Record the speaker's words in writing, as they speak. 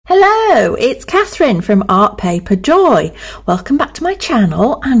Hello, it's Kathryn from Art Paper Joy. Welcome back to my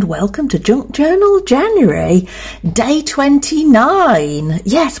channel and welcome to Junk Journal January, day 29.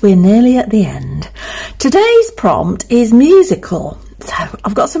 Yes, we're nearly at the end. Today's prompt is musical. So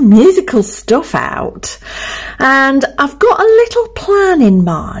I've got some musical stuff out and I've got a little plan in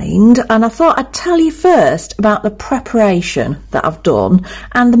mind, and I thought I'd tell you first about the preparation that I've done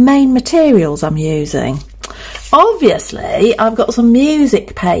and the main materials I'm using. Obviously, I've got some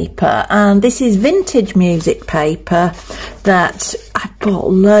music paper, and this is vintage music paper that I've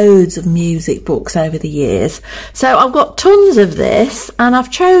bought loads of music books over the years. So I've got tons of this, and I've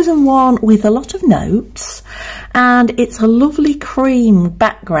chosen one with a lot of notes, and it's a lovely cream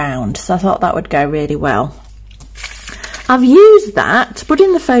background, so I thought that would go really well. I've used that to put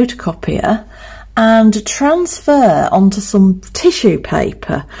in the photocopier and transfer onto some tissue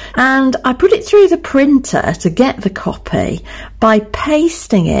paper, and I put it through the printer to get the copy by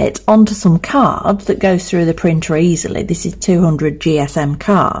pasting it onto some card that goes through the printer easily. This is 200 GSM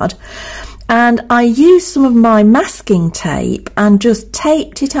card, and I used some of my masking tape and just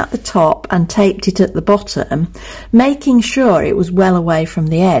taped it at the top and taped it at the bottom, making sure it was well away from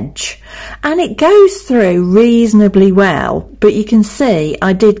the edge. And it goes through reasonably well, but you can see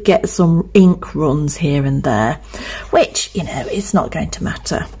I did get some ink runs here and there, which, you know, it's not going to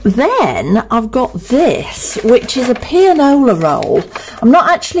matter. Then I've got this, which is a pianola roll. I'm not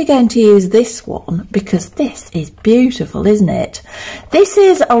actually going to use this one because this is beautiful, isn't it? This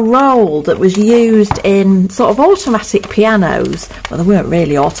is a roll that was used in sort of automatic pianos. Well, they weren't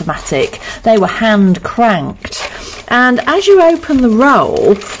really automatic, they were hand cranked. And as you open the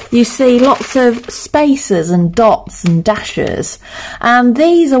roll, you see lots of spaces and dots and dashes. And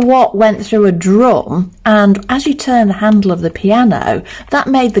these are what went through a drum. And as you turn the handle of the piano, that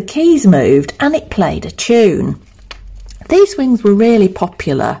made the keys moved and it played a tune. These things were really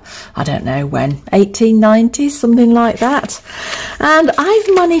popular, I don't know when, 1890s, something like that. And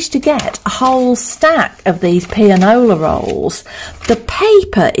I've managed to get a whole stack of these pianola rolls. The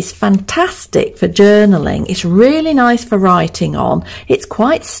paper is fantastic for journaling. It's really nice for writing on. It's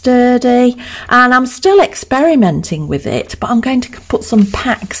quite sturdy, and I'm still experimenting with it, but I'm going to put some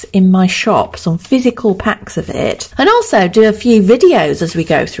packs in my shop, some physical packs of it, and also do a few videos as we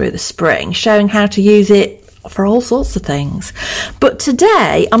go through the spring, showing how to use it for all sorts of things. But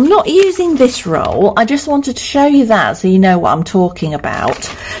today I'm not using this roll. I just wanted to show you that so you know what I'm talking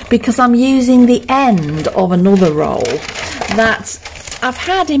about, because I'm using the end of another roll that I've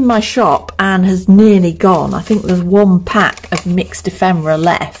had in my shop and has nearly gone. I think there's one pack of mixed ephemera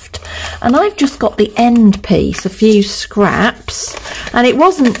left, and I've just got the end piece, a few scraps, and it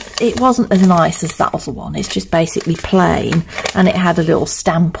wasn't as nice as that other one. It's just basically plain, and it had a little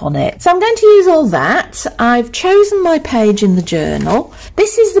stamp on it. So I'm going to use all that. I've chosen my page in the journal.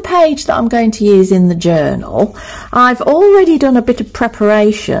 This is the page that I'm going to use in the journal. I've already done a bit of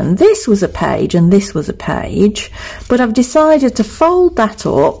preparation. This was a page and this was a page, but I've decided to fold that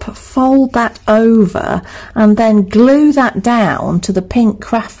up, fold that over, and then glue that down to the pink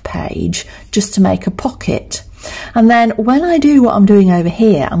craft page just to make a pocket. And then when I do what I'm doing over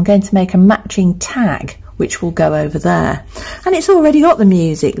here, I'm going to make a matching tag which will go over there. And it's already got the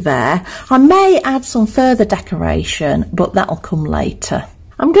music there. I may add some further decoration, but that'll come later.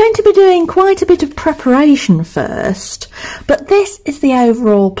 I'm going to be doing quite a bit of preparation first, but this is the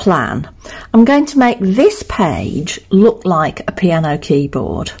overall plan. I'm going to make this page look like a piano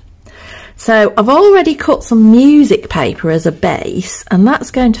keyboard. So I've already cut some music paper as a base, and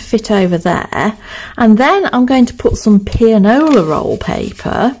that's going to fit over there. And then I'm going to put some pianola roll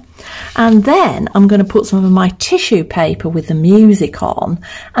paper, and then I'm going to put some of my tissue paper with the music on,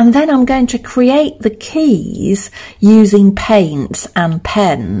 and then I'm going to create the keys using paints and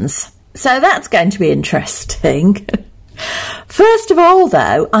pens. So that's going to be interesting. First of all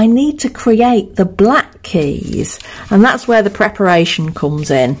though, I need to create the black keys, and that's where the preparation comes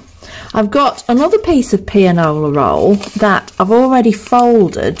in. I've got another piece of pianola roll that I've already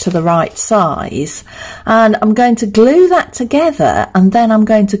folded to the right size, and I'm going to glue that together, and then I'm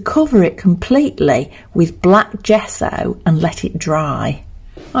going to cover it completely with black gesso and let it dry.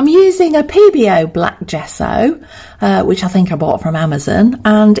 I'm using a PBO black gesso, which I think I bought from Amazon,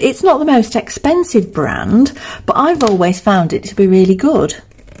 and it's not the most expensive brand, but I've always found it to be really good.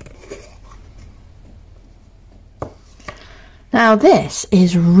 Now this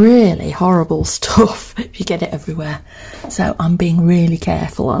is really horrible stuff if you get it everywhere, so I'm being really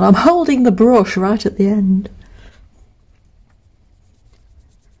careful, and I'm holding the brush right at the end.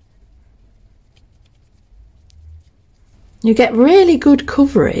 You get really good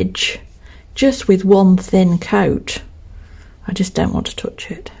coverage just with one thin coat. I just don't want to touch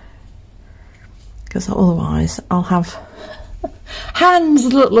it. because otherwise I'll have hands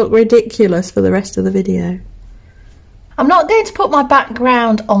that look ridiculous for the rest of the video. I'm not going to put my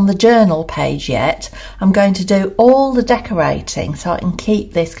background on the journal page yet. I'm going to do all the decorating so I can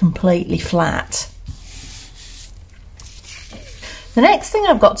keep this completely flat. The next thing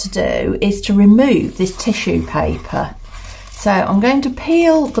I've got to do is to remove this tissue paper. So I'm going to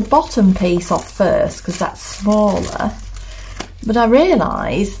peel the bottom piece off first because that's smaller. But I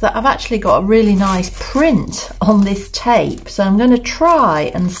realise that I've actually got a really nice print on this tape, so I'm going to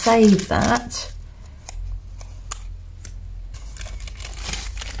try and save that.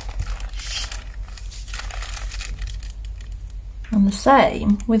 And the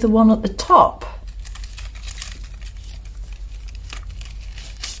same with the one at the top.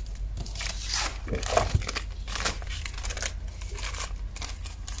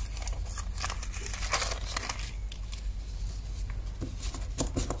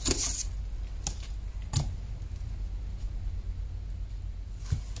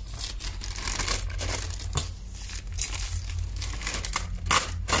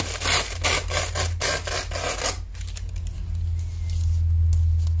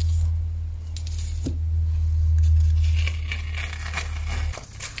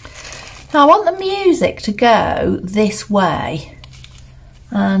 Now I want the music to go this way,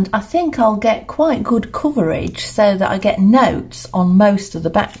 and I think I'll get quite good coverage so that I get notes on most of the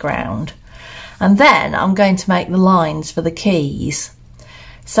background. And then I'm going to make the lines for the keys.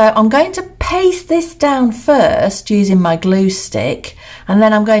 So I'm going to paste this down first using my glue stick, and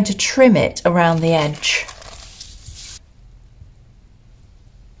then I'm going to trim it around the edge.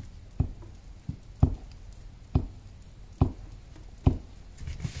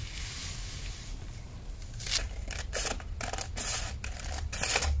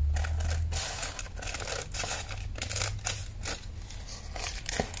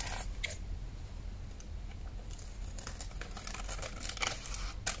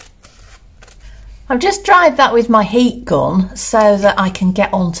 I've just dried that with my heat gun so that I can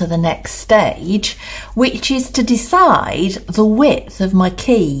get on to the next stage, which is to decide the width of my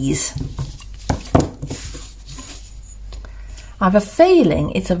keys. I have a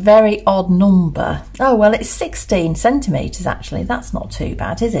feeling it's a very odd number. Oh, well, it's 16 centimetres actually. That's not too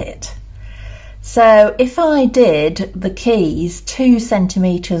bad, is it? So if I did the keys 2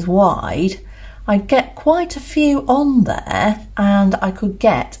 centimetres wide, I'd get quite a few on there and I could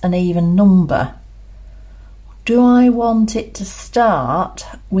get an even number. Do I want it to start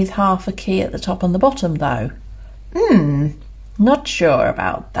with half a key at the top and the bottom though? Not sure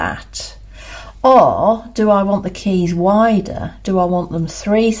about that. Or do I want the keys wider? Do I want them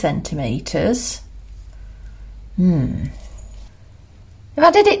 3 centimetres? If I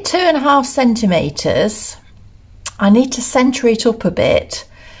did it 2.5 centimetres, I need to centre it up a bit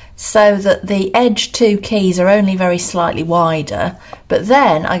so that the edge 2 keys are only very slightly wider, but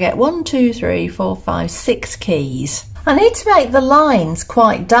then I get 1, 2, 3, 4, 5, 6 keys. I need to make the lines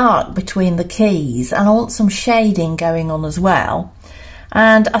quite dark between the keys, and I want some shading going on as well.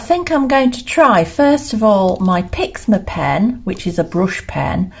 And I think I'm going to try first of all my Pixma pen, which is a brush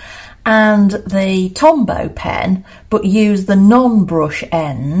pen, and the Tombow pen, but use the non-brush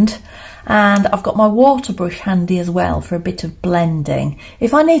end. And I've got my water brush handy as well for a bit of blending.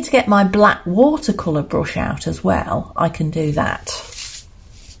 If I need to get my black watercolour brush out as well, I can do that.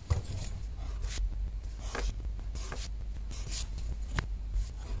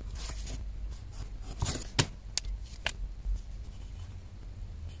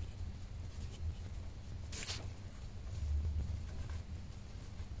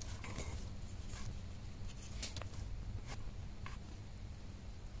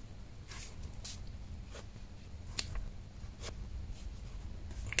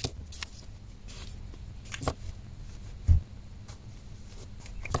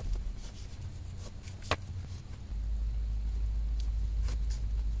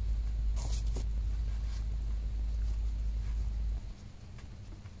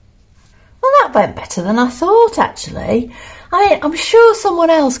 That went better than I thought actually. I mean, I'm sure someone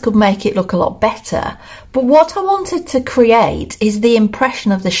else could make it look a lot better, but what I wanted to create is the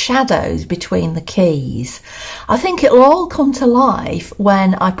impression of the shadows between the keys. I think it'll all come to life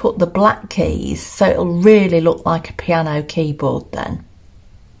when I put the black keys, so it'll really look like a piano keyboard then.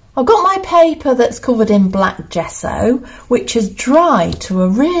 I've got my paper that's covered in black gesso, which has dried to a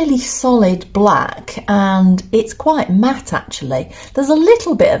really solid black, and it's quite matte actually. There's a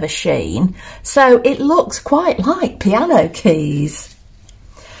little bit of a sheen, so it looks quite like piano keys.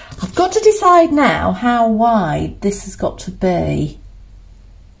 I've got to decide now how wide this has got to be.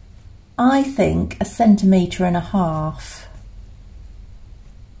 I think 1.5 centimetres.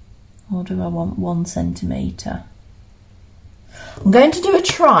 or do I want 1 centimetre? I'm going to do a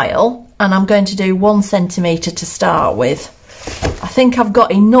trial, and I'm going to do 1 centimetre to start with. I think I've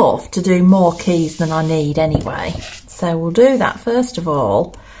got enough to do more keys than I need anyway. So we'll do that first of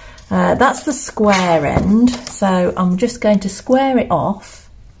all. That's the square end, so I'm just going to square it off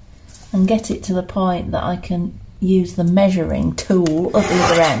and get it to the point that I can use the measuring tool at the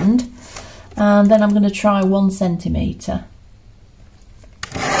other end, and then I'm going to try 1 centimetre.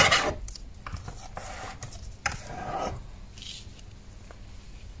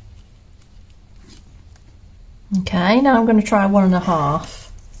 Okay, now I'm going to try 1.5.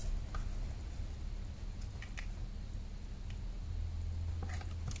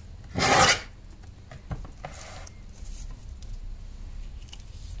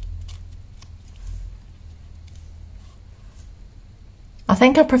 I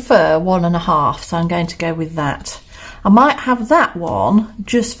think I prefer 1.5, so I'm going to go with that. I might have that one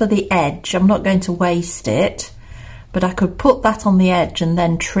just for the edge. I'm not going to waste it, but I could put that on the edge and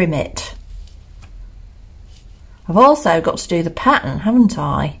then trim it. I've also got to do the pattern, haven't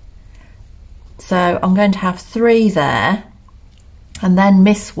I? So I'm going to have 3 there and then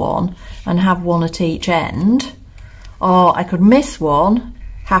miss 1 and have 1 at each end. Or I could miss 1,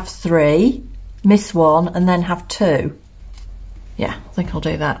 have 3, miss 1 and then have 2. Yeah, I think I'll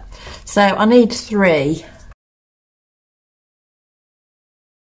do that. So I need 3.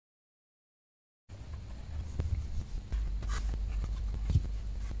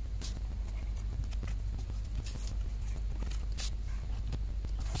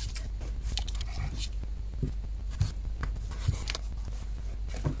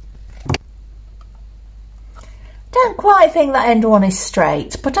 Don't quite think that end one is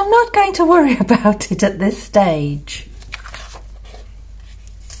straight, but I'm not going to worry about it at this stage.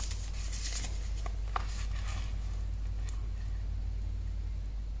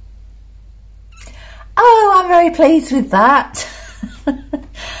 Oh, I'm very pleased with that.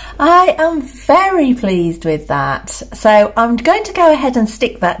 I am very pleased with that. So I'm going to go ahead and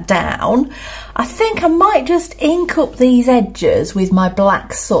stick that down. I think I might just ink up these edges with my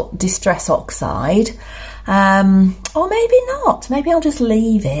black soot distress oxide. Or maybe not. Maybe I'll just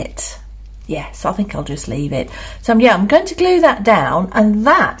leave it. Yes, I think I'll just leave it. So yeah, I'm going to glue that down, and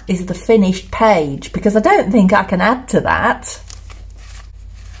that is the finished page, because I don't think I can add to that.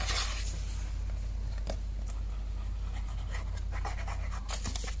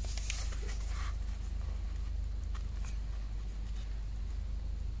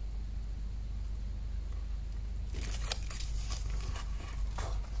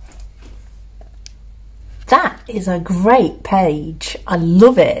 That is a great page. I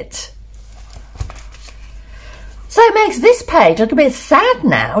love it. So it makes this page look a bit sad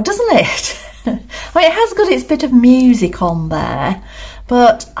now, doesn't it? I mean, it has got its bit of music on there,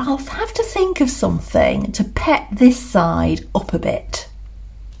 but I'll have to think of something to pep this side up a bit.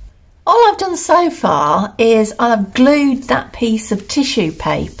 All I've done so far is I've glued that piece of tissue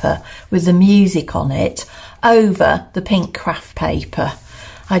paper with the music on it over the pink craft paper.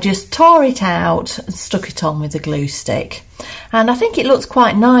 I just tore it out and stuck it on with a glue stick, and I think it looks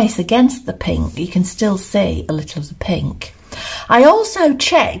quite nice against the pink. You can still see a little of the pink. I also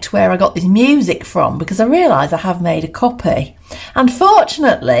checked where I got this music from, because I realised I have made a copy.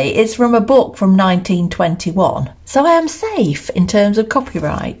 Unfortunately, it's from a book from 1921, so I am safe in terms of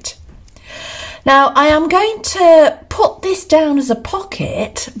copyright. Now I am going to put this down as a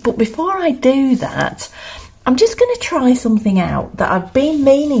pocket, but before I do that, I'm just going to try something out that I've been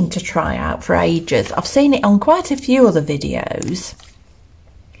meaning to try out for ages. I've seen it on quite a few other videos.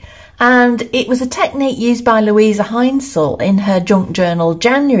 And it was a technique used by Louisa Heinzel in her Junk Journal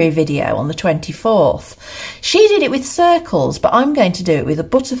January video on the 24th. She did it with circles, but I'm going to do it with a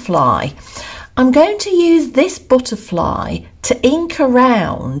butterfly. I'm going to use this butterfly to ink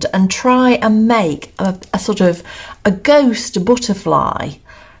around and try and make a sort of a ghost butterfly.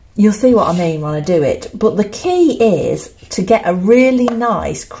 You'll see what I mean when I do it, but the key is to get a really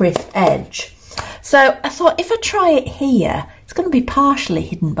nice crisp edge. So I thought if I try it here, it's going to be partially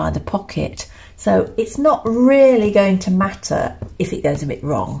hidden by the pocket, so it's not really going to matter if it goes a bit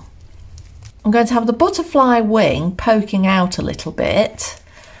wrong. I'm going to have the butterfly wing poking out a little bit,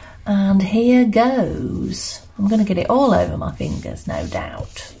 and here goes. I'm going to get it all over my fingers, no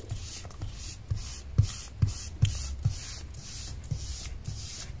doubt.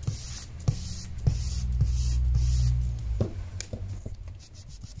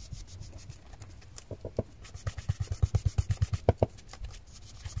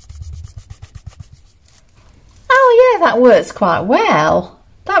 Oh yeah, that works quite well.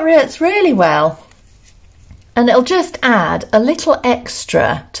 That works really well. and it'll just add a little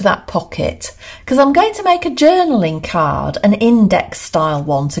extra to that pocket, because I'm going to make a journaling card, an index style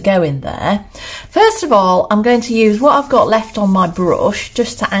one, to go in there. First of all, I'm going to use what I've got left on my brush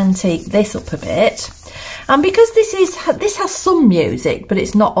just to antique this up a bit. And because this has some music, but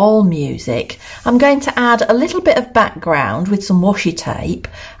it's not all music, I'm going to add a little bit of background with some washi tape,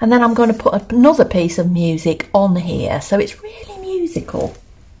 and then I'm going to put another piece of music on here, so it's really musical.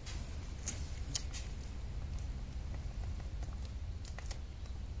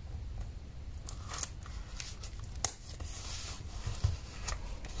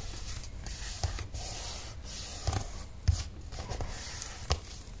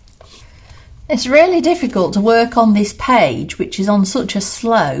 It's really difficult to work on this page, which is on such a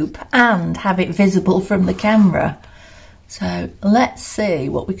slope, and have it visible from the camera. So let's see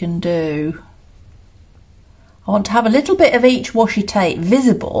what we can do. I want to have a little bit of each washi tape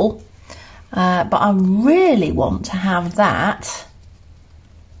visible, but I really want to have that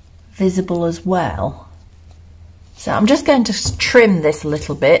visible as well. So I'm just going to trim this a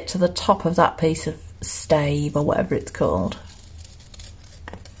little bit to the top of that piece of stave or whatever it's called.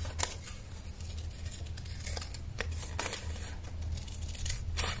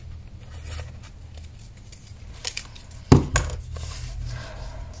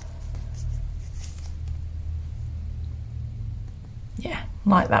 Yeah,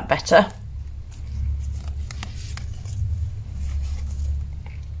 like that better.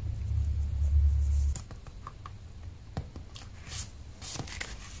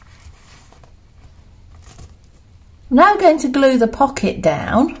 I'm now going to glue the pocket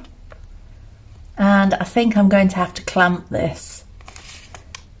down, and I think I'm going to have to clamp this.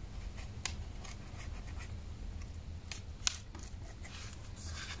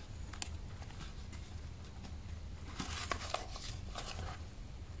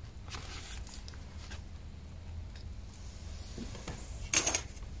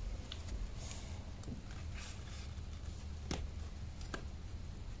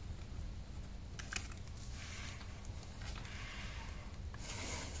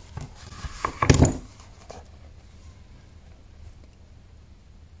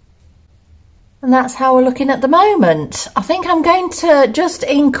 And that's how we're looking at the moment. I think I'm going to just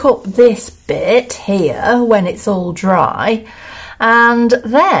ink up this bit here when it's all dry, and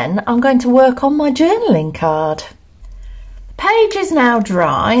then I'm going to work on my journaling card. The page is now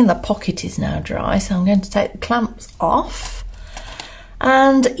dry and the pocket is now dry, so I'm going to take the clamps off.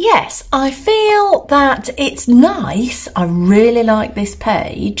 And yes, I feel that it's nice. I really like this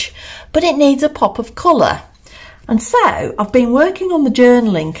page, but it needs a pop of colour. And so I've been working on the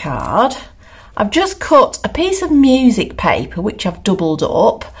journaling card. I've just cut a piece of music paper which I've doubled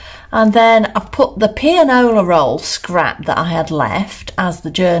up, and then I've put the pianola roll scrap that I had left as the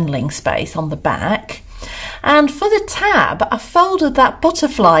journaling space on the back. And for the tab, I folded that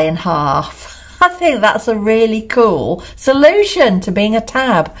butterfly in half. I think that's a really cool solution to being a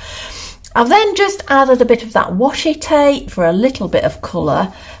tab. I've then just added a bit of that washi tape for a little bit of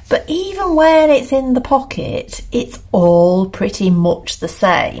colour, but even when it's in the pocket, it's all pretty much the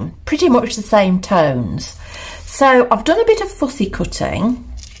same tones. So I've done a bit of fussy cutting,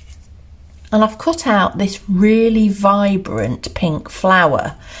 and I've cut out this really vibrant pink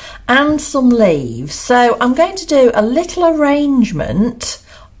flower and some leaves. So I'm going to do a little arrangement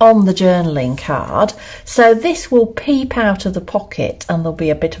on the journaling card, so this will peep out of the pocket and there'll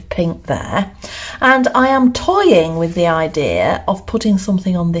be a bit of pink there. And I am toying with the idea of putting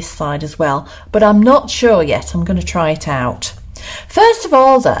something on this side as well, but I'm not sure yet. I'm going to try it out. First of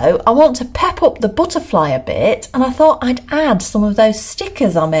all though, I want to pep up the butterfly a bit, and I thought I'd add some of those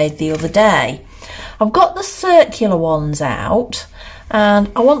stickers I made the other day. I've got the circular ones out,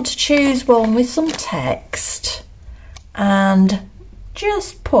 and I want to choose one with some text and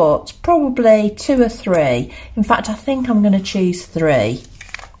just put probably 2 or 3. In fact, I think I'm going to choose 3.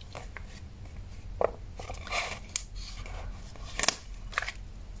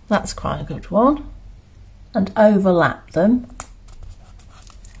 That's quite a good one. And overlap them.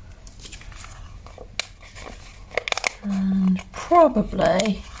 And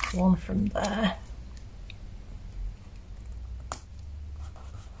probably one from there.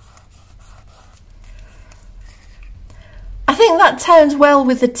 I think that tones well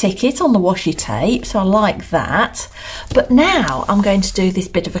with the ticket on the washi tape, so I like that. But now I'm going to do this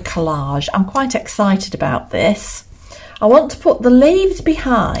bit of a collage. I'm quite excited about this. I want to put the leaves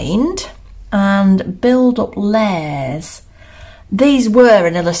behind and build up layers. These were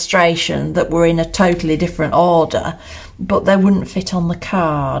an illustration that were in a totally different order, but they wouldn't fit on the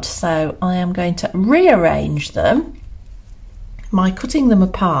card, so I am going to rearrange them by cutting them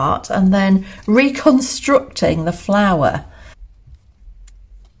apart and then reconstructing the flower.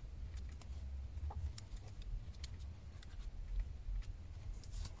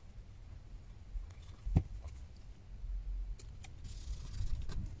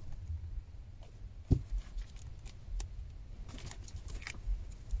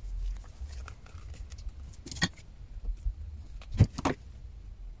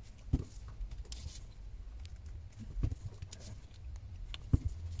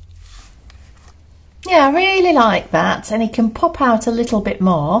 Yeah, I really like that, and it can pop out a little bit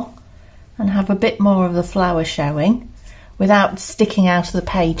more and have a bit more of the flower showing without sticking out of the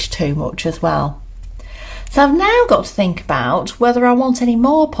page too much as well. So I've now got to think about whether I want any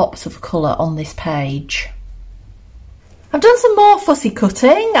more pops of colour on this page. I've done some more fussy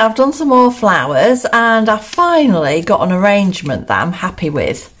cutting, I've done some more flowers, and I've finally got an arrangement that I'm happy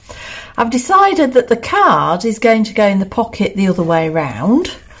with. I've decided that the card is going to go in the pocket the other way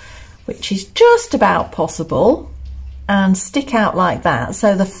round, which is just about possible, and stick out like that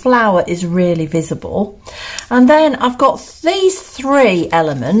so the flower is really visible. And then I've got these three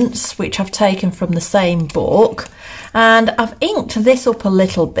elements which I've taken from the same book, and I've inked this up a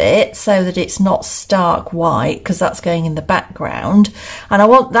little bit so that it's not stark white because that's going in the background, and I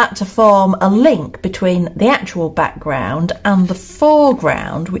want that to form a link between the actual background and the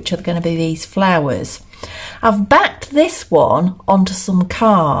foreground, which are going to be these flowers. I've backed this one onto some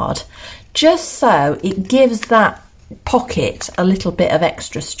card just so it gives that pocket a little bit of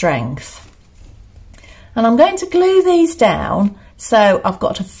extra strength. And I'm going to glue these down so I've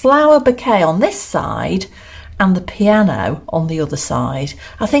got a flower bouquet on this side and the piano on the other side.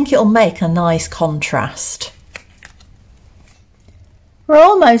 I think it'll make a nice contrast. We're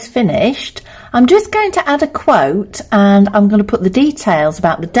almost finished. I'm just going to add a quote and I'm going to put the details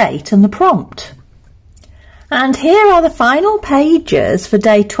about the date and the prompt. And here are the final pages for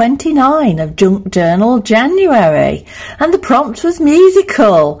day 29 of Junk Journal January. And the prompt was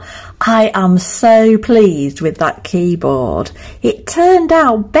musical. I am so pleased with that keyboard. It turned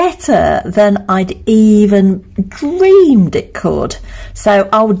out better than I'd even dreamed it could. So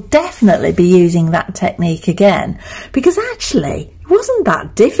I'll definitely be using that technique again, because actually it wasn't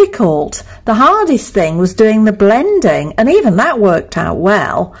that difficult. The hardest thing was doing the blending, and even that worked out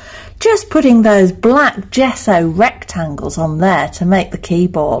well. Just putting those black gesso rectangles on there to make the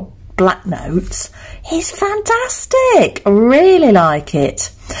keyboard black notes is fantastic. I really like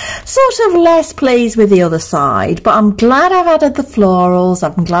it. Sort of less pleased with the other side, but I'm glad I've added the florals,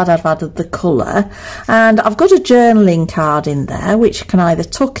 I'm glad I've added the colour, and I've got a journaling card in there which can either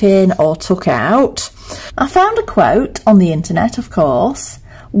tuck in or tuck out. I found a quote on the internet, of course: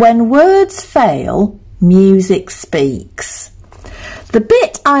 "When words fail, music speaks." The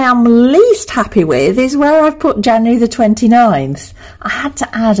bit I am least happy with is where I've put January the 29th. I had to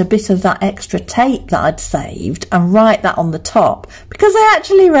add a bit of that extra tape that I'd saved and write that on the top, because I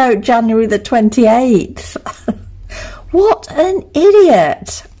actually wrote January the 28th. What an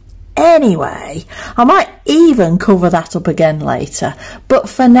idiot. Anyway, I might even cover that up again later, but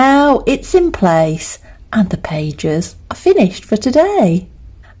for now it's in place and the pages are finished for today.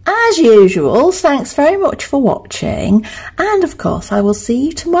 As usual, thanks very much for watching, and of course I will see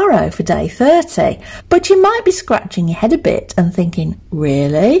you tomorrow for day 30. But you might be scratching your head a bit and thinking,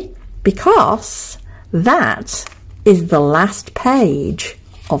 really? Because that is the last page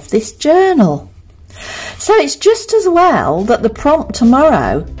of this journal. So it's just as well that the prompt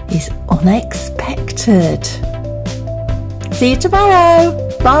tomorrow is unexpected. See you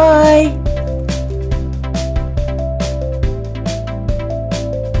tomorrow. Bye.